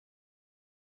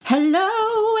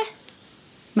Hello,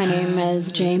 my name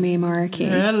is Jamie Markey.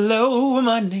 Hello,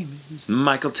 my name is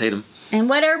Michael Tatum. And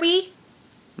what are we?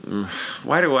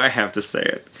 Why do I have to say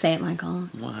it? Say it, Michael.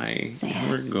 Why? Say it.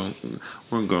 We're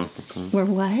ghosticles. We're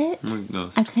what? We're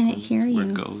ghosticles. I couldn't hear you.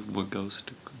 We're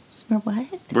ghosticles. We're what?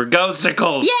 We're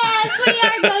ghosticles. Yes, we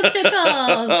are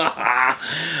Ghostacles.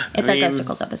 It's our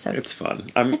Ghostacles episode. It's fun.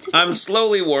 I'm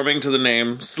slowly warming to the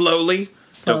name. Slowly.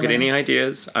 Don't get any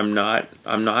ideas. I'm not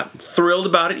thrilled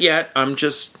about it yet. I'm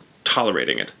just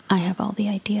tolerating it. I have all the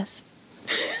ideas.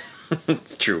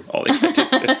 It's true. All these ideas.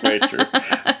 It's very true.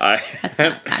 That's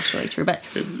not actually true, but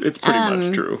it's pretty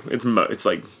much true. It's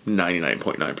like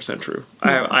 99.9% true.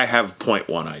 No. I have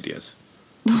 0.1 ideas.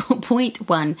 Point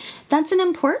one. That's an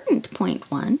important point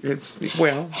one.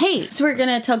 Hey, so we're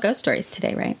gonna tell ghost stories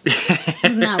today, right?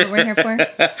 Isn't that what we're here for?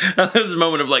 This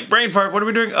moment of like brain fart. What are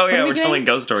we doing? Oh yeah, we're telling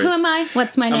ghost stories. Who am I?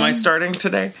 What's my name? Am I starting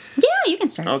today? Yeah, you can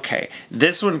start. Okay,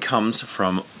 this one comes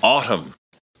from Autumn.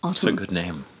 It's a good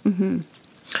name. Mm-hmm.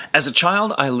 As a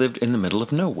child, I lived in the middle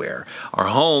of nowhere. Our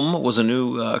home was a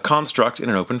new construct in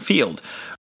an open field.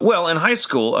 Well, in high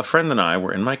school, a friend and I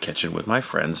were in my kitchen with my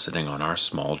friends sitting on our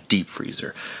small deep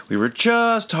freezer. We were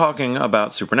just talking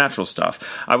about supernatural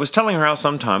stuff. I was telling her how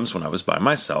sometimes when I was by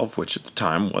myself, which at the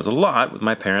time was a lot with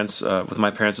my parents'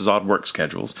 odd work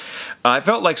schedules, I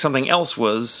felt like something else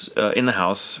was in the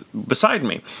house besides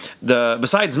me,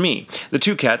 the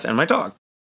two cats and my dog.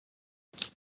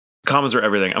 Commas are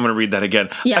everything. I'm going to read that again.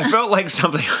 Yeah. I felt like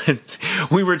something...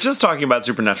 We were just talking about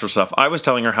supernatural stuff. I was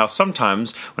telling her how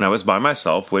sometimes when I was by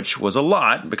myself, which was a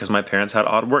lot because my parents had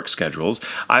odd work schedules,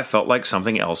 I felt like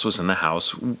something else was in the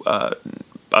house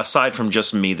aside from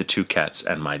just me, the two cats,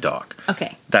 and my dog.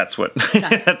 Okay. That's what.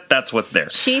 That's what's there.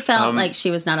 She felt like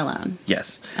she was not alone.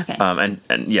 Yes. Okay.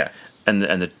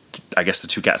 And I guess the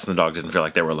two cats and the dog didn't feel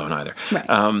like they were alone either.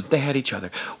 Right. They had each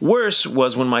other. Worse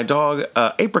was when my dog,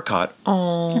 Apricot...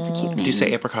 Oh, that's a cute name. Do you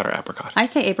say apricot or apricot? I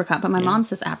say apricot, but my mom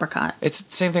says apricot. It's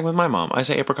the same thing with my mom. I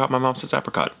say apricot, my mom says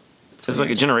apricot. It's like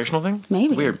a generational thing?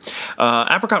 Maybe. Weird.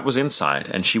 Apricot was inside,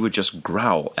 and she would just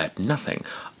growl at nothing.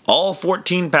 All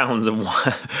 14 pounds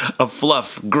of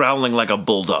fluff growling like a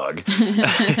bulldog.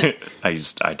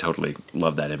 I totally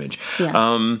love that image.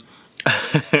 Yeah.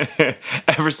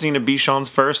 Ever seen a Bichon's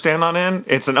fur stand on end?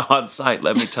 It's an odd sight,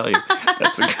 let me tell you.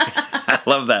 I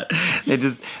love that.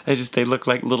 They look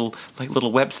like little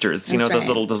Websters. That's you know, right.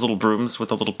 those little brooms with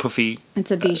a little puffy.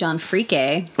 It's a Bichon freak,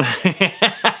 eh?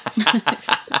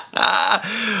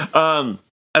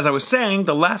 As I was saying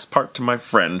the last part to my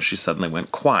friend, she suddenly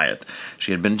went quiet.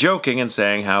 She had been joking and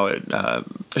saying how it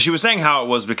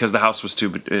was because the house was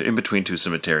in between two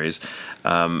cemeteries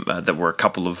that were a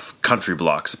couple of country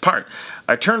blocks apart.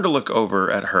 I turned to look over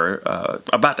at her,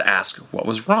 about to ask what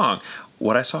was wrong.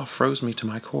 What I saw froze me to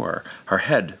my core. Her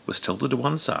head was tilted to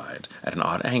one side at an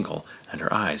odd angle, and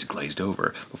her eyes glazed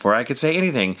over. Before I could say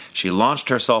anything, she launched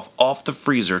herself off the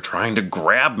freezer, trying to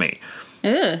grab me.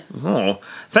 Ugh. Oh.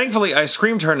 Thankfully, I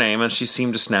screamed her name, and she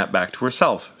seemed to snap back to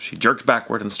herself. She jerked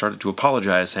backward and started to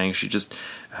apologize, saying she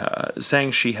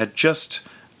had just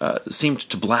seemed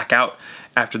to black out.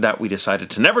 After that, we decided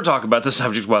to never talk about the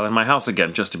subject while in my house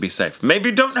again, just to be safe.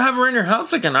 Maybe don't have her in your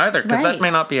house again either, because that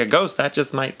may not be a ghost. That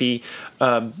just might be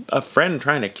a friend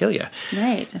trying to kill you.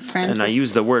 Right, a friend. And I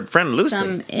use the word friend loosely.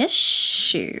 Some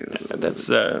issue. That's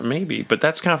maybe, but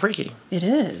that's kind of freaky. It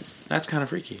is. That's kind of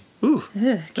freaky. Ooh.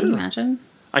 Ugh, can you imagine?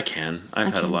 I can.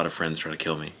 I've had a lot of friends try to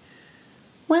kill me.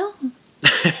 Well,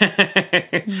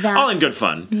 that all in good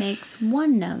fun. Makes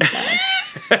one know that.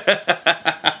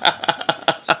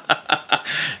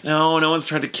 No one's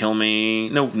tried to kill me.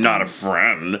 No, not a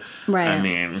friend. Right. I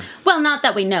mean... Well, not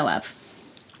that we know of.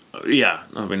 Yeah,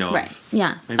 not that we know of. Right,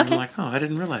 yeah. Maybe I'm like, I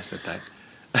didn't realize that.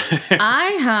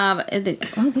 I have...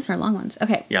 these are long ones.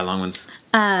 Okay. Yeah, long ones.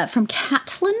 From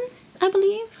Catlin, I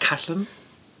believe. Catlin?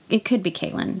 It could be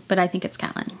Caitlin, but I think it's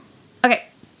Catlin. Okay.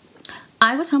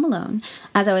 I was home alone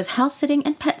as I was house sitting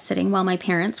and pet sitting while my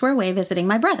parents were away visiting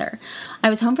my brother. I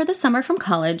was home for the summer from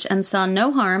college and saw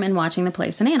no harm in watching the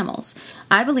place and animals.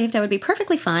 I believed I would be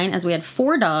perfectly fine as we had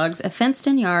 4 dogs, a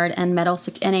fenced-in yard, and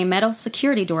a metal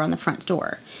security door on the front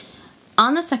door.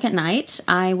 On the second night,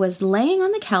 I was laying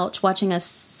on the couch watching a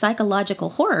psychological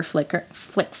horror flicker.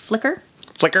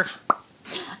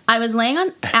 I was laying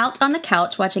out on the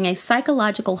couch watching a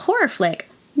psychological horror flick.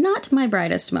 Not my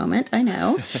brightest moment, I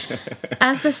know.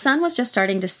 As the sun was just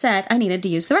starting to set, I needed to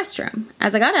use the restroom.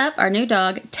 As I got up, our new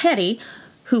dog, Teddy,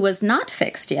 who was not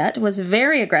fixed yet, was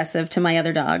very aggressive to my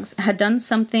other dogs, had done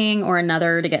something or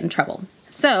another to get in trouble.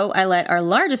 So I let our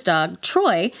largest dog,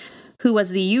 Troy, who was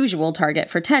the usual target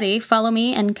for Teddy, follow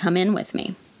me and come in with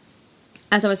me.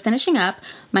 As I was finishing up,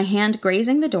 my hand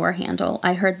grazing the door handle,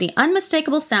 I heard the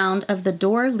unmistakable sound of the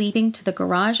door leading to the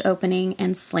garage opening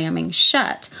and slamming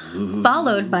shut,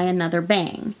 followed by another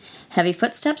bang. Heavy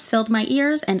footsteps filled my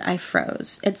ears, and I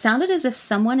froze. It sounded as if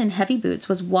someone in heavy boots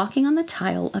was walking on the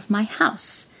tile of my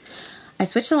house. I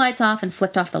switched the lights off and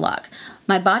flicked off the lock.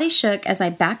 My body shook as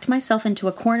I backed myself into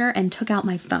a corner and took out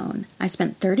my phone. I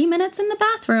spent 30 minutes in the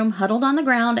bathroom, huddled on the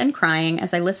ground and crying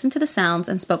as I listened to the sounds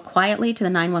and spoke quietly to the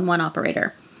 911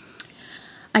 operator.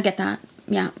 I get that.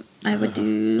 Yeah, I would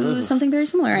do something very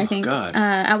similar, I think. God.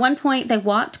 At one point, they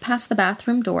walked past the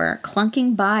bathroom door,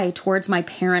 clunking by towards my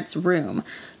parents' room.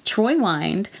 Troy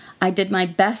whined. I did my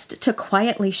best to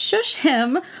quietly shush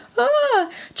him.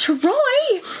 Troy!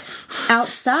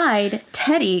 Outside,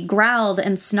 Teddy growled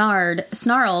and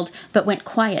snarled, but went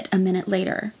quiet a minute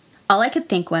later. All I could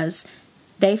think was,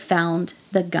 they found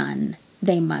the gun.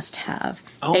 They must have.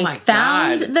 They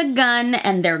found the gun,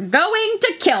 and they're going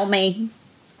to kill me.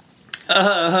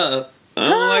 I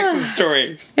don't like the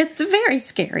story. It's very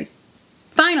scary.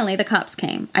 Finally, the cops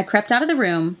came. I crept out of the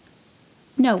room.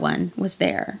 No one was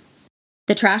there.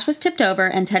 The trash was tipped over,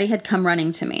 and Teddy had come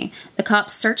running to me. The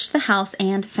cops searched the house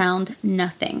and found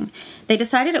nothing. They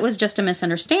decided it was just a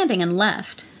misunderstanding and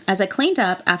left. As I cleaned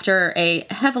up after a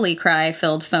heavily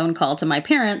cry-filled phone call to my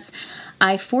parents,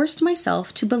 I forced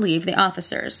myself to believe the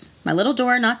officers. My little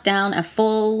door knocked down a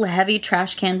full, heavy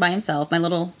trash can by himself. My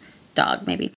little dog,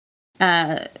 maybe.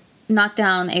 Knocked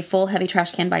down a full, heavy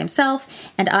trash can by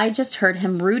himself, and I just heard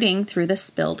him rooting through the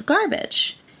spilled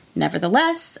garbage.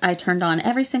 Nevertheless, I turned on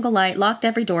every single light, locked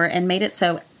every door, and made it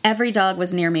so every dog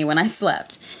was near me when I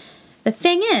slept. The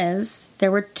thing is,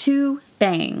 there were 2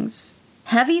 bangs.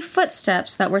 Heavy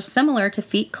footsteps that were similar to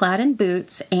feet clad in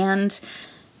boots, and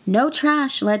no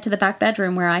trash led to the back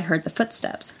bedroom where I heard the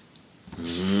footsteps.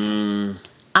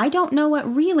 I don't know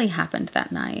what really happened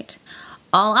that night.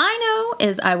 All I know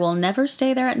is I will never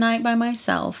stay there at night by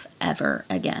myself ever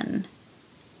again.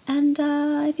 And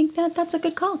I think that's a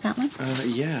good call, Catlin.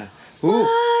 Yeah. Ooh.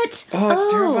 What? Oh,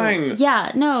 it's terrifying.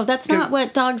 Yeah, no, that's not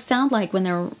what dogs sound like when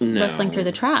they're rustling through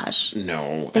the trash.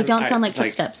 No. They don't sound like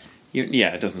footsteps.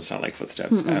 Yeah, it doesn't sound like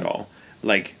footsteps at all.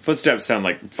 Like, footsteps sound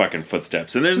like fucking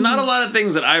footsteps. And there's not a lot of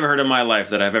things that I've heard in my life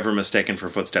that I've ever mistaken for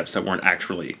footsteps that weren't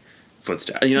actually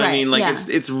footsteps. You know what I mean? Like,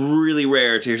 it's really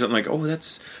rare to hear something like, oh,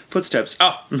 that's footsteps.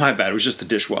 Oh, my bad. It was just the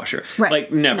dishwasher. Right.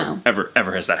 Like, never,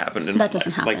 ever has that happened in my life. That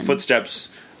doesn't happen. Like,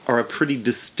 footsteps are a pretty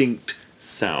distinct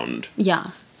sound.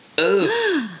 Yeah.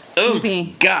 Ugh. Oh,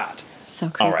 God. So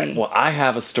creepy. All right. Well, I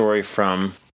have a story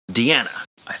from Deanna,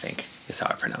 I think is how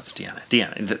I pronounce Deanna.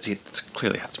 Deanna. That's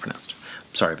clearly how it's pronounced.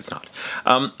 Sorry if it's not.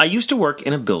 I used to work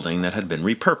in a building that had been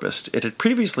repurposed. It had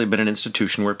previously been an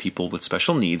institution where people with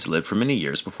special needs lived for many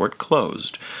years before it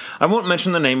closed. I won't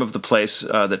mention the name of the place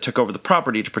that took over the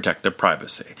property to protect their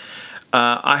privacy.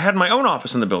 I had my own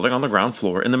office in the building on the ground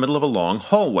floor in the middle of a long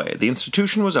hallway. The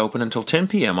institution was open until 10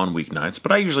 p.m. on weeknights,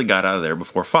 but I usually got out of there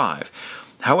before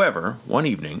 5. However, one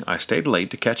evening, I stayed late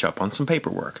to catch up on some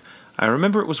paperwork. I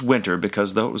remember it was winter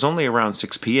because though it was only around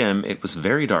 6 p.m., it was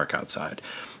very dark outside.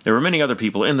 There were many other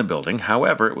people in the building,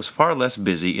 however, it was far less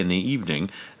busy in the evening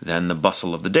than the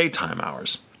bustle of the daytime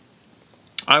hours.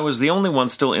 I was the only one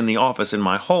still in the office in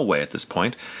my hallway at this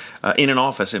point.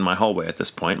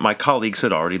 My colleagues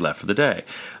had already left for the day.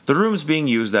 The rooms being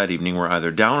used that evening were either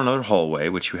down another hallway,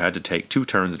 which you had to take 2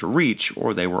 turns to reach,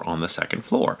 or they were on the second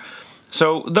floor.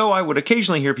 So, though I would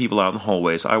occasionally hear people out in the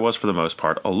hallways, I was for the most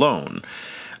part alone.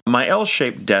 My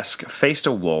L-shaped desk faced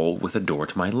a wall with a door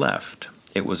to my left.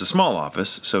 It was a small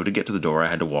office, so to get to the door I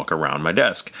had to walk around my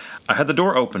desk. I had the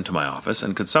door open to my office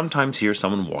and could sometimes hear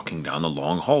someone walking down the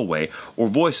long hallway or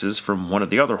voices from one of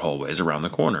the other hallways around the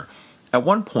corner. At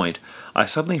one point, I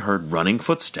suddenly heard running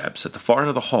footsteps at the far end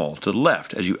of the hall to the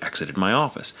left as you exited my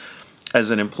office.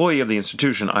 As an employee of the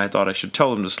institution, I thought I should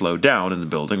tell them to slow down in the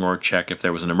building or check if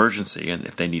there was an emergency and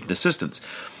if they needed assistance.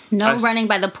 No running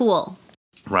by the pool.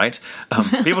 Right?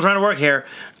 People trying to work here.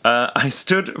 I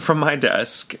stood from my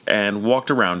desk and walked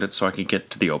around it so I could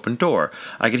get to the open door.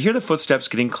 I could hear the footsteps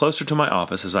getting closer to my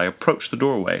office as I approached the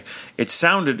doorway. It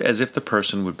sounded as if the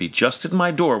person would be just at my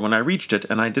door when I reached it,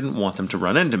 and I didn't want them to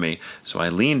run into me, so I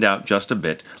leaned out just a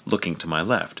bit, looking to my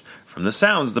left. From the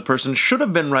sounds, the person should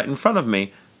have been right in front of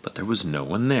me, but there was no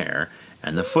one there,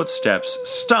 and the footsteps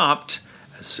stopped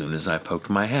as soon as I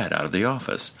poked my head out of the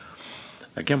office.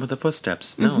 Again with the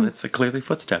footsteps. No, it's clearly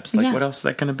footsteps. Like, what else is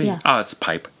that going to be? Yeah. Oh, it's a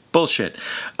pipe. Bullshit.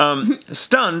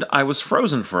 Stunned, I was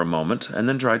frozen for a moment and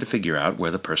then tried to figure out where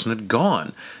the person had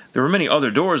gone. There were many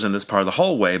other doors in this part of the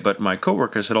hallway, but my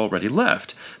coworkers had already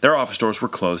left. Their office doors were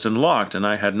closed and locked, and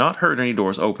I had not heard any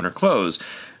doors open or close.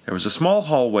 There was a small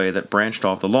hallway that branched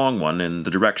off the long one in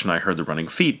the direction I heard the running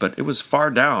feet, but it was as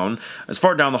far down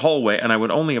the hallway, and I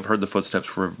would only have heard the footsteps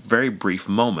for a very brief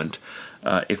moment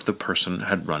if the person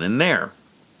had run in there.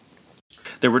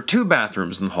 There were 2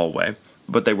 bathrooms in the hallway,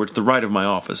 but they were to the right of my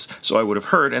office, so I would have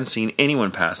heard and seen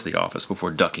anyone pass the office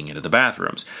before ducking into the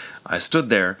bathrooms. I stood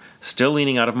there, still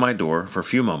leaning out of my door, for a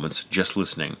few moments, just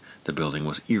listening. The building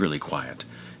was eerily quiet.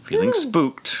 Feeling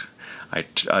spooked, I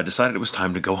decided it was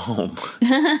time to go home.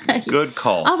 Good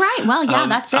call. All right. Well, yeah,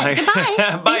 that's it.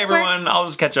 Goodbye. Bye, everyone. I'll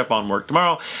just catch up on work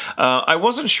tomorrow. I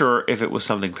wasn't sure if it was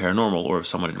something paranormal or if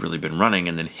someone had really been running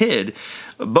and then hid.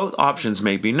 Both options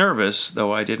made me nervous,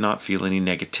 though I did not feel any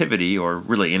negativity or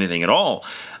really anything at all.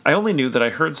 I only knew that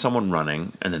I heard someone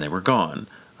running and then they were gone.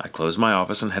 I closed my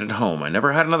office and headed home. I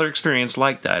never had another experience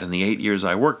like that in the 8 years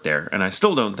I worked there, and I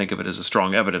still don't think of it as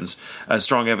strong evidence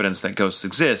that ghosts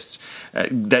exist,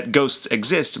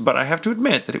 but I have to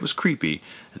admit that it was creepy,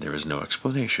 and there is no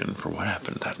explanation for what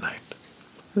happened that night.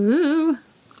 Ooh.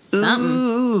 Something.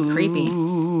 Ooh. Creepy.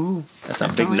 That's a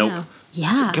big nope.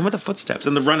 Yeah. Come with the footsteps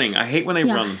and the running. I hate when they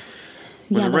run.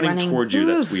 When they're running towards you,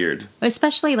 that's weird.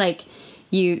 Especially like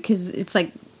because it's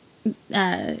like,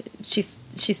 she's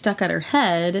stuck at her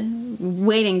head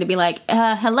waiting to be like,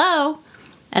 hello,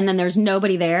 and then there's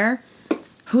nobody there.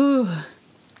 Whew.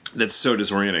 That's so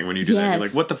disorienting when you do that. You're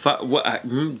like, what the fuck? What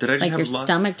did I just like have your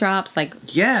stomach drops? Like,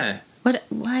 yeah. What?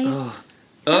 Why?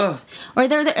 Or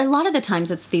there a lot of the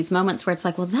times it's these moments where it's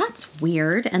like, well, that's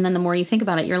weird, and then the more you think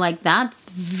about it, you're like, that's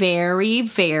very,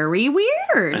 very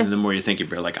weird. And the more you think,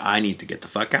 you're like, I need to get the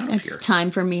fuck out of here. It's time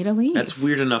for me to leave. That's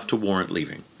weird enough to warrant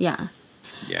leaving. Yeah.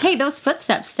 Hey, those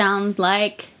footsteps sound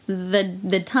like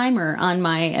the timer on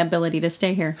my ability to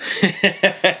stay here.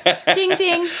 Ding,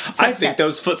 ding. Footsteps. I think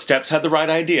those footsteps had the right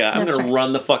idea. I'm going to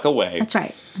run the fuck away. That's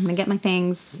right. I'm going to get my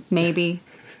things, maybe,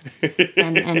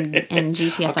 and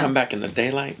GTFO. I'll come back in the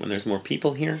daylight when there's more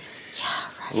people here. Yeah,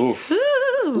 right. Oof.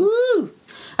 Ooh.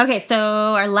 Okay, so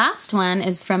our last one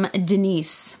is from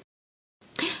Denise.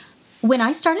 When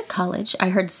I started college, I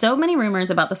heard so many rumors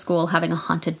about the school having a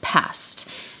haunted past.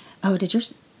 Oh, did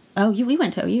yours? Oh, we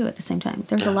went to OU at the same time.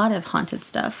 There was a lot of haunted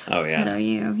stuff. Oh, yeah. At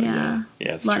OU, yeah.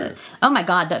 Yeah, it's true. Oh, my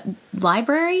God, the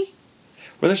library?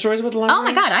 Were there stories about the library? Oh,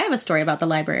 my God, I have a story about the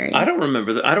library. I don't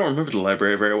remember the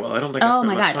library very well. I don't think I spent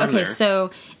much time there. So,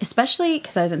 especially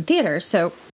because I was in theater,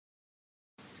 so...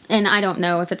 And I don't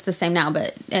know if it's the same now,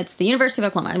 but it's the University of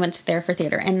Oklahoma. I went there for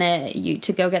theater. And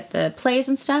to go get the plays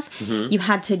and stuff, you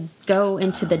had to go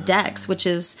into the decks, which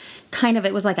is kind of...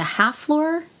 It was like a half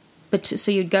floor...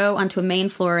 So you'd go onto a main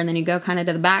floor, and then you go kind of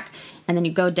to the back, and then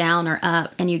you go down or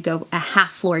up, and you'd go a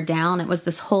half floor down. It was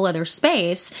this whole other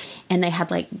space, and they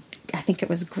had like, I think it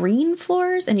was green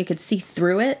floors, and you could see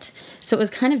through it. So it was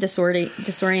kind of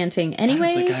disorienting. Anyway,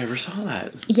 I don't think I ever saw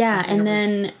that. Yeah,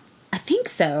 I think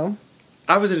so.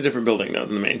 I was in a different building though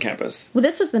than the main campus. Well,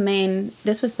 this was the main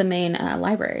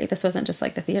library. This wasn't just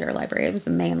like the theater library. It was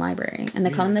the main library, and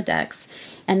they called them the decks.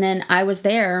 And then I was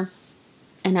there,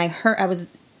 and I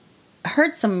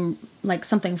heard some like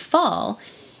something fall,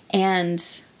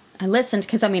 and I listened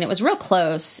because it was real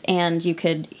close, and you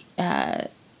could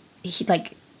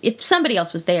if somebody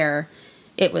else was there,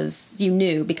 it was, you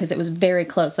knew, because it was very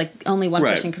close. Like only one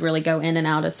person could really go in and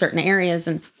out of certain areas,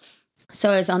 and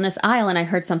so I was on this aisle, and I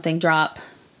heard something drop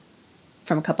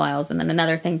from a couple aisles, and then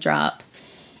another thing drop,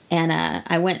 and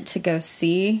I went to go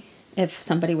see if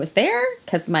somebody was there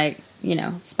because my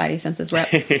spidey senses were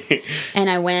up. And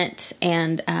I went,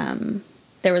 and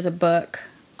there was a book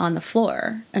on the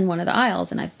floor in one of the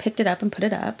aisles, and I picked it up and put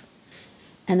it up.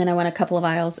 And then I went a couple of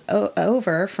aisles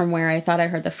over from where I thought I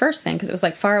heard the first thing, because it was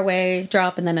like far away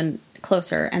drop and then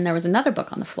closer, and there was another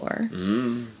book on the floor.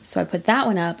 So I put that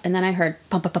one up, and then I heard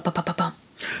bump, bump, bump, bump, bump, bump.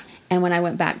 And when I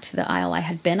went back to the aisle I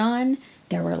had been on,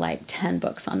 there were like 10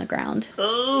 books on the ground.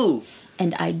 Oh!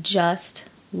 And I just...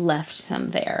 left them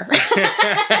there.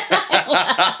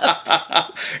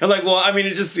 I'm like, well,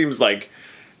 it just seems like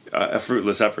a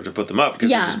fruitless effort to put them up,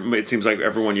 because it seems like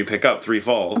everyone you pick up, 3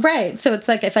 fall. Right. So it's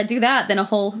like, if I do that, then a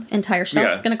whole entire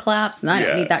shelf is going to collapse, and I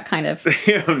don't need that kind of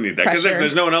You don't need that, because if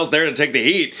there's no one else there to take the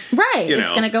heat. Right.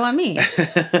 It's going to go on me.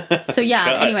 So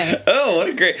anyway. Oh, what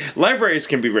a great... Libraries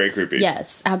can be very creepy.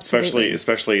 Yes, absolutely.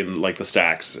 Especially in like the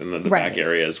stacks and the back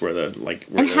areas where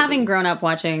having grown up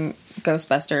watching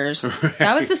Ghostbusters,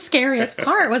 that was the scariest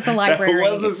part, was the library.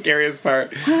 That was the scariest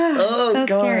part. Oh, so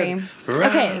God. Scary.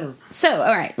 Okay, so,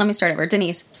 all right, let me start over.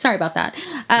 Denise, sorry about that.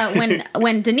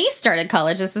 When Denise started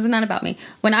college, this is not about me.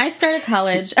 When I started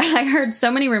college, I heard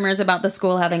so many rumors about the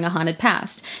school having a haunted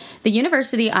past. The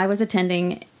university I was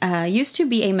attending used to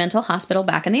be a mental hospital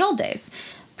back in the old days.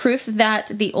 proof that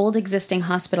the old existing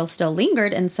hospital still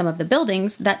lingered in some of the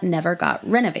buildings that never got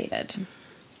renovated.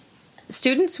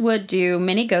 Students would do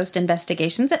mini ghost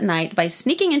investigations at night by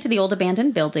sneaking into the old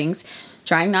abandoned buildings,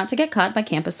 trying not to get caught by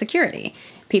campus security.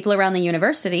 People around the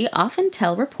university often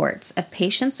tell reports of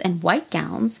patients in white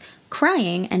gowns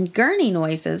crying and gurney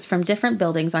noises from different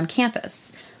buildings on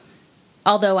campus.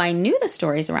 Although I knew the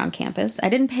stories around campus, I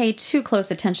didn't pay too close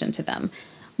attention to them.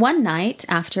 One night,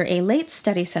 after a late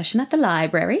study session at the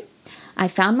library, I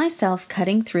found myself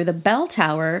cutting through the bell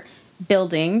tower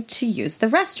building to use the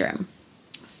restroom.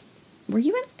 Were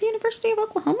you at the University of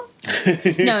Oklahoma?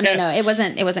 No. It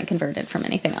wasn't converted from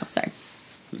anything else. Sorry.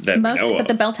 But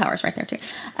the bell tower's right there too.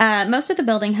 Most of the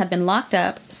building had been locked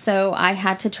up, so I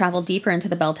had to travel deeper into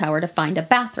the bell tower to find a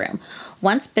bathroom.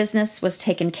 Once business was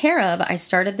taken care of, I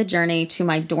started the journey to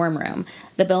my dorm room.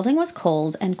 The building was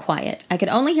cold and quiet. I could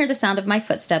only hear the sound of my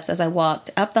footsteps as I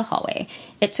walked up the hallway.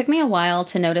 It took me a while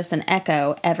to notice an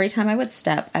echo. Every time I would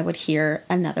step, I would hear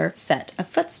another set of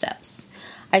footsteps.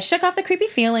 I shook off the creepy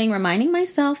feeling, reminding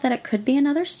myself that it could be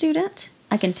another student.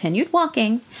 I continued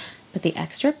walking, but the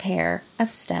extra pair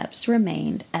of steps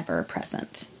remained ever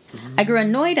present. I grew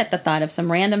annoyed at the thought of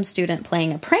some random student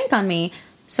playing a prank on me,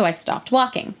 so I stopped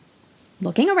walking.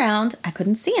 Looking around, I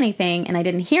couldn't see anything, and I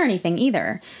didn't hear anything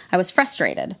either. I was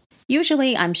frustrated.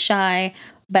 Usually I'm shy,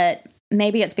 but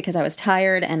maybe it's because I was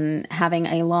tired and having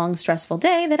a long, stressful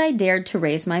day that I dared to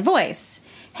raise my voice.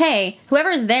 Hey, whoever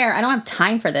is there, I don't have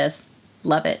time for this.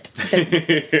 Love it.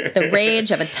 The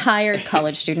rage of a tired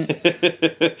college student.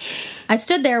 I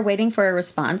stood there waiting for a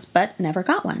response, but never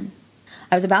got one.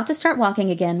 I was about to start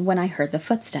walking again when I heard the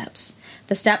footsteps.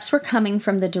 The steps were coming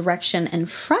from the direction in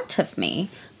front of me,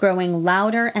 growing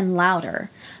louder and louder,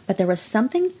 but there was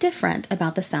something different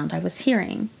about the sound I was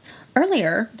hearing.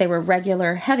 Earlier, they were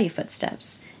regular, heavy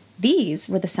footsteps. These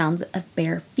were the sounds of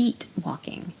bare feet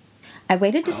walking. I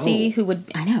waited to see who would...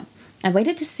 I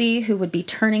waited to see who would be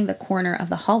turning the corner of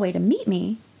the hallway to meet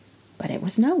me, but it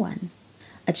was no one.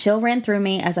 A chill ran through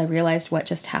me as I realized what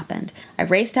just happened. I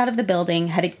raced out of the building,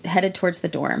 headed towards the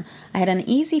dorm. I had an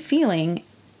uneasy feeling,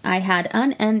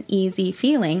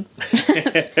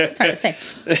 it's hard to say,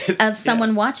 of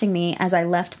someone watching me as I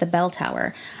left the bell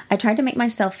tower. I tried to make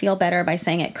myself feel better by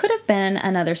saying it could have been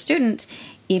another student,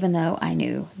 even though I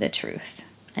knew the truth.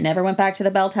 I never went back to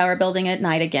the bell tower building at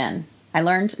night again. I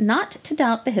learned not to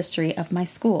doubt the history of my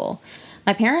school.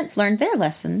 My parents learned their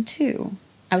lesson, too.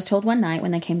 I was told one night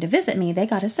when they came to visit me, they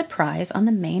got a surprise on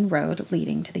the main road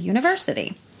leading to the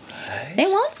university. What? They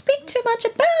won't speak too much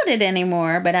about it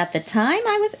anymore, but at the time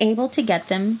I was able to get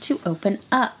them to open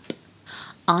up.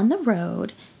 On the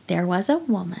road, there was a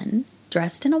woman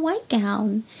dressed in a white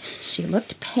gown. She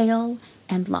looked pale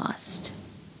and lost.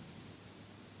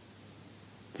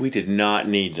 We did not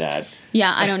need that.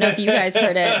 Yeah, I don't know if you guys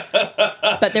heard it,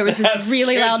 but there was this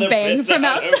really loud bang from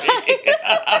outside.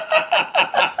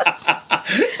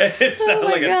 It sounded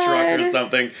like God. a truck or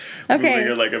something. Okay.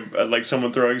 Or like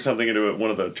someone throwing something into one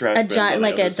of the trash bins.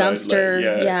 Like a dumpster.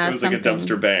 It was something. like a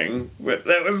dumpster bang.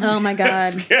 That was. Oh my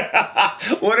God.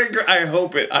 What a! I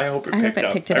hope it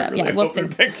picked it up. Yeah, we'll see.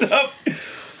 It picked up.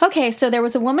 Okay, so there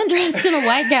was a woman dressed in a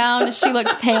white gown. She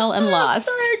looked pale and lost.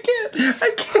 Sorry,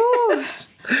 I can't.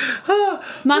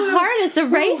 My heart is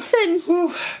racing.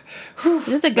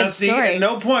 This is a good story. At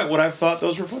no point would I have thought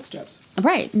those were footsteps.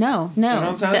 Right? No,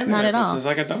 not at all. This is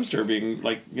like a dumpster being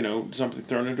something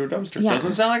thrown into a dumpster. Yeah.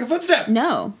 Doesn't sound like a footstep.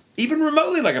 No. Even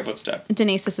remotely like a footstep.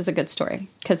 Denise, this is a good story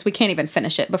because we can't even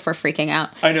finish it before freaking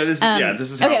out. I know this is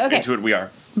how into it we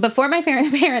are. Before my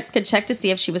parents could check to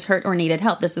see if she was hurt or needed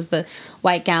help, this is the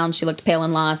white gown. She looked pale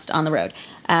and lost on the road.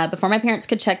 Before my parents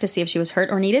could check to see if she was hurt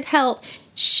or needed help,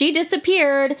 she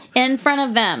disappeared in front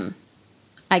of them.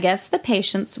 I guess the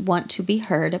patients want to be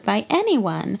heard by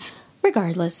anyone,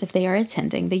 regardless if they are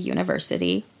attending the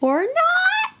university or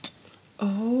not.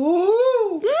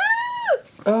 Oh.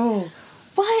 Oh.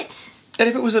 What? And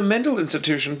if it was a mental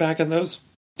institution back in those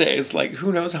days,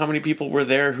 who knows how many people were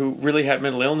there who really had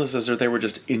mental illnesses or they were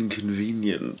just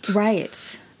inconvenient.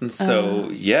 Right. And so,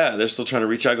 they're still trying to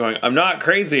reach out going, I'm not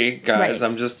crazy, guys.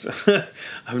 Right.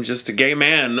 I'm just a gay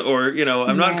man. Or,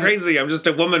 I'm not crazy. I'm just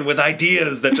a woman with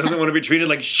ideas that doesn't want to be treated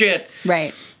like shit.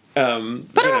 Right. Put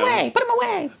her away. Put him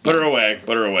away. Put her away.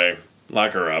 Put her away.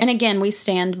 Lock her up. And again, we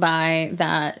stand by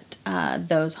that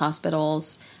those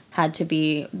hospitals had to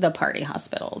be the party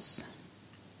hospitals.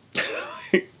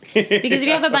 Because if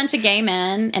you have a bunch of gay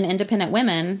men and independent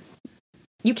women,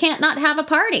 you can't not have a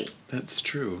party. That's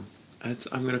true.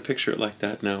 I'm going to picture it like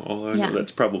that now. Although I know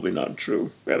that's probably not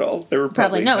true at all. They were it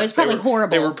was probably horrible.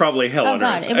 They were probably hell on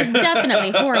earth. It was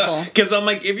definitely horrible. Because I'm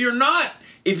like, if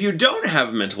you don't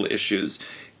have mental issues,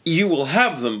 you will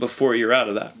have them before you're out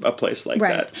of a place like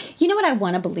that. You know what I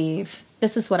want to believe?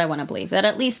 This is what I want to believe, that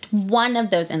at least one of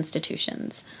those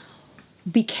institutions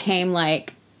became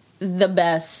like the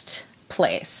best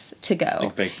place to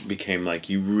go. Like became like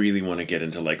you really want to get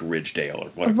into like Ridgedale or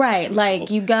whatever. Right, like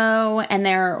you go and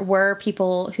there were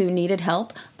people who needed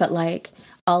help, but like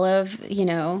all of, you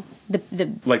know, the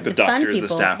doctors, people, the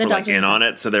staff were like in on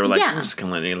it, so they were like, we're just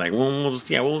gonna like,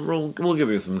 we'll give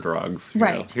you some drugs,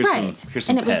 right? Here's some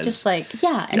and it was just like,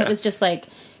 it was just like,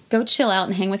 go chill out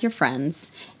and hang with your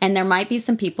friends. And there might be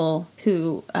some people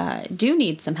who do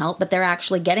need some help, but they're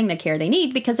actually getting the care they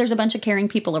need because there's a bunch of caring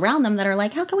people around them that are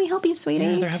like, how can we help you, sweetie?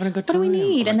 Yeah, they're having a good time. What do we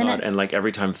need? Oh, and like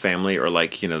every time family or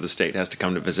like, you know, the state has to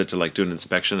come to visit to like do an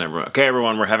inspection,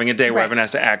 everyone, we're having a day where everyone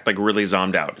has to act like really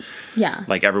zombed out. Yeah.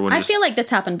 Like everyone I feel like this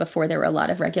happened before there were a lot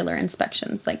of regular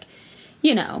inspections. Like,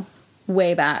 you know,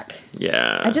 way back.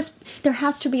 Yeah. There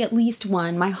has to be at least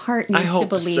one. My heart needs to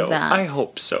believe that. I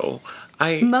hope so.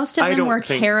 Most of them were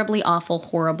terribly awful,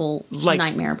 horrible,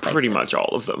 nightmare places. Pretty much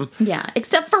all of them. Yeah,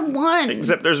 except for one.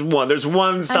 Except there's one. There's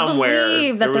one somewhere. I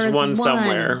believe that there was one one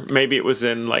somewhere. Maybe it was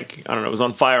in like, I don't know, it was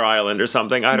on Fire Island or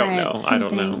something. I don't know. I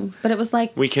don't know. But it was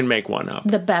like we can make one up.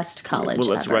 The best college ever. Well,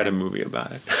 let's write a movie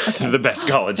about it. Okay. The best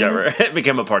college ever. It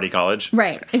became a party college.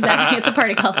 Right, exactly. It's a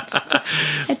party college.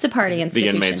 It's a party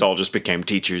institution. The inmates all just became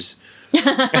teachers.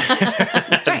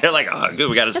 That's right. They're like, oh, good,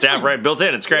 we got a staff built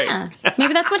in. It's great. Yeah.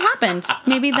 Maybe that's what happened.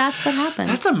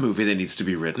 That's a movie that needs to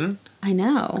be written. I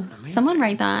know. Amazing. Someone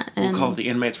write that. We'll call it The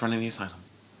Inmates Running the Asylum.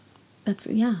 I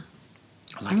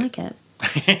like it.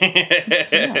 Let's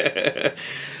do it.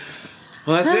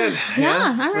 Well, that's it.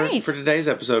 All right. For today's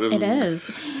episode of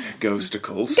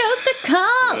Ghostacles.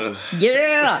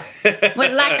 Yeah. We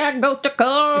like our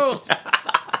Ghostacles.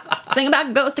 Sing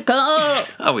about Ghostacles.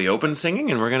 Oh, we open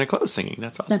singing and we're going to close singing.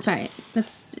 That's awesome. That's right.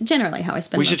 That's generally how I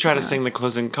spend. We should try to sing the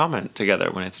closing comment together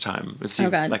when it's time. Let's see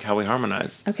like how we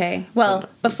harmonize. Okay. Well,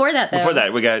 before that,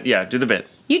 we got do the bit.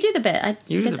 You do the bit.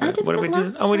 You do the bit. What did we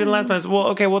do? Oh, we did the last time. Well,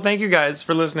 okay. Well, thank you guys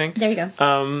for listening. There you go.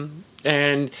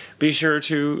 And be sure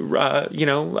to,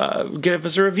 give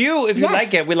us a review if you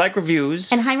like it. We like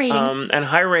reviews. And high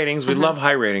ratings. We love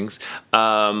high ratings. We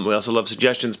also love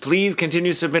suggestions. Please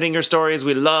continue submitting your stories.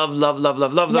 We love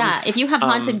them. Yeah, if you have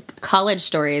haunted college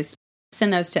stories,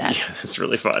 send those to us. Yeah, that's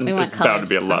really fun. There's bound to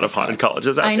be a lot of haunted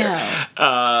colleges out there. I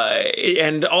know.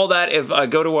 And all that, if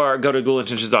go to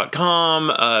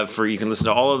ghoulintentions.com for you can listen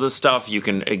to all of this stuff. You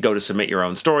can go to submit your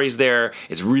own stories there.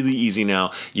 It's really easy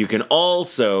now. You can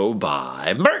also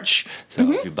buy merch. So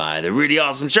if you buy the really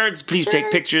awesome shirts, please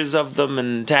take pictures of them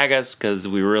and tag us because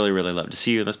we really, really love to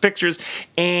see you in those pictures.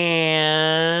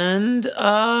 And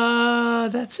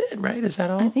that's it, right? Is that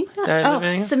all? I think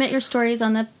that. Submit your stories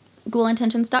on the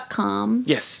ghoulintentions.com.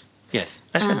 Yes.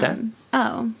 I said that.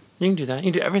 Oh. You can do that.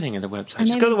 You can do everything in the website.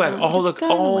 Just go to the web.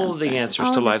 All the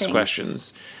answers to life's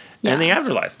questions and the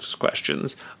afterlife's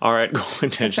questions are at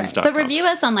ghoulintentions.com. Right. But review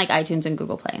us on like iTunes and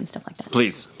Google Play and stuff like that.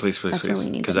 Please.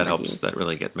 Because that helps. That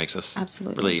really makes us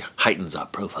really heightens our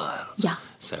profile. Yeah.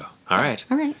 So, all right.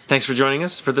 Thanks for joining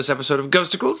us for this episode of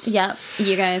Ghostacles. Yep.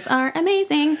 You guys are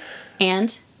amazing.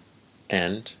 And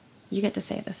you get to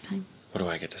say it this time. What do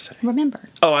I get to say? Remember.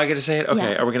 Oh, I get to say it?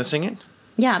 Okay. Yeah. Are we going to sing it?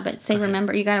 Yeah, but say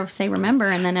remember. You got to say remember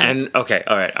and then... okay,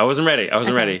 all right. I wasn't ready.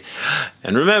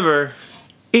 And remember,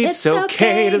 it's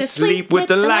okay to sleep with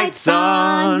the lights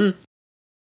on.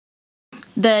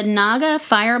 The Naga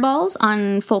fireballs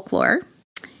on folklore.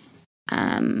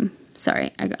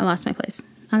 Sorry, I lost my place.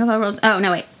 Naga fireballs. Oh,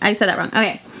 no, wait. I said that wrong.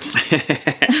 Okay.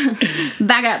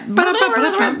 Back up.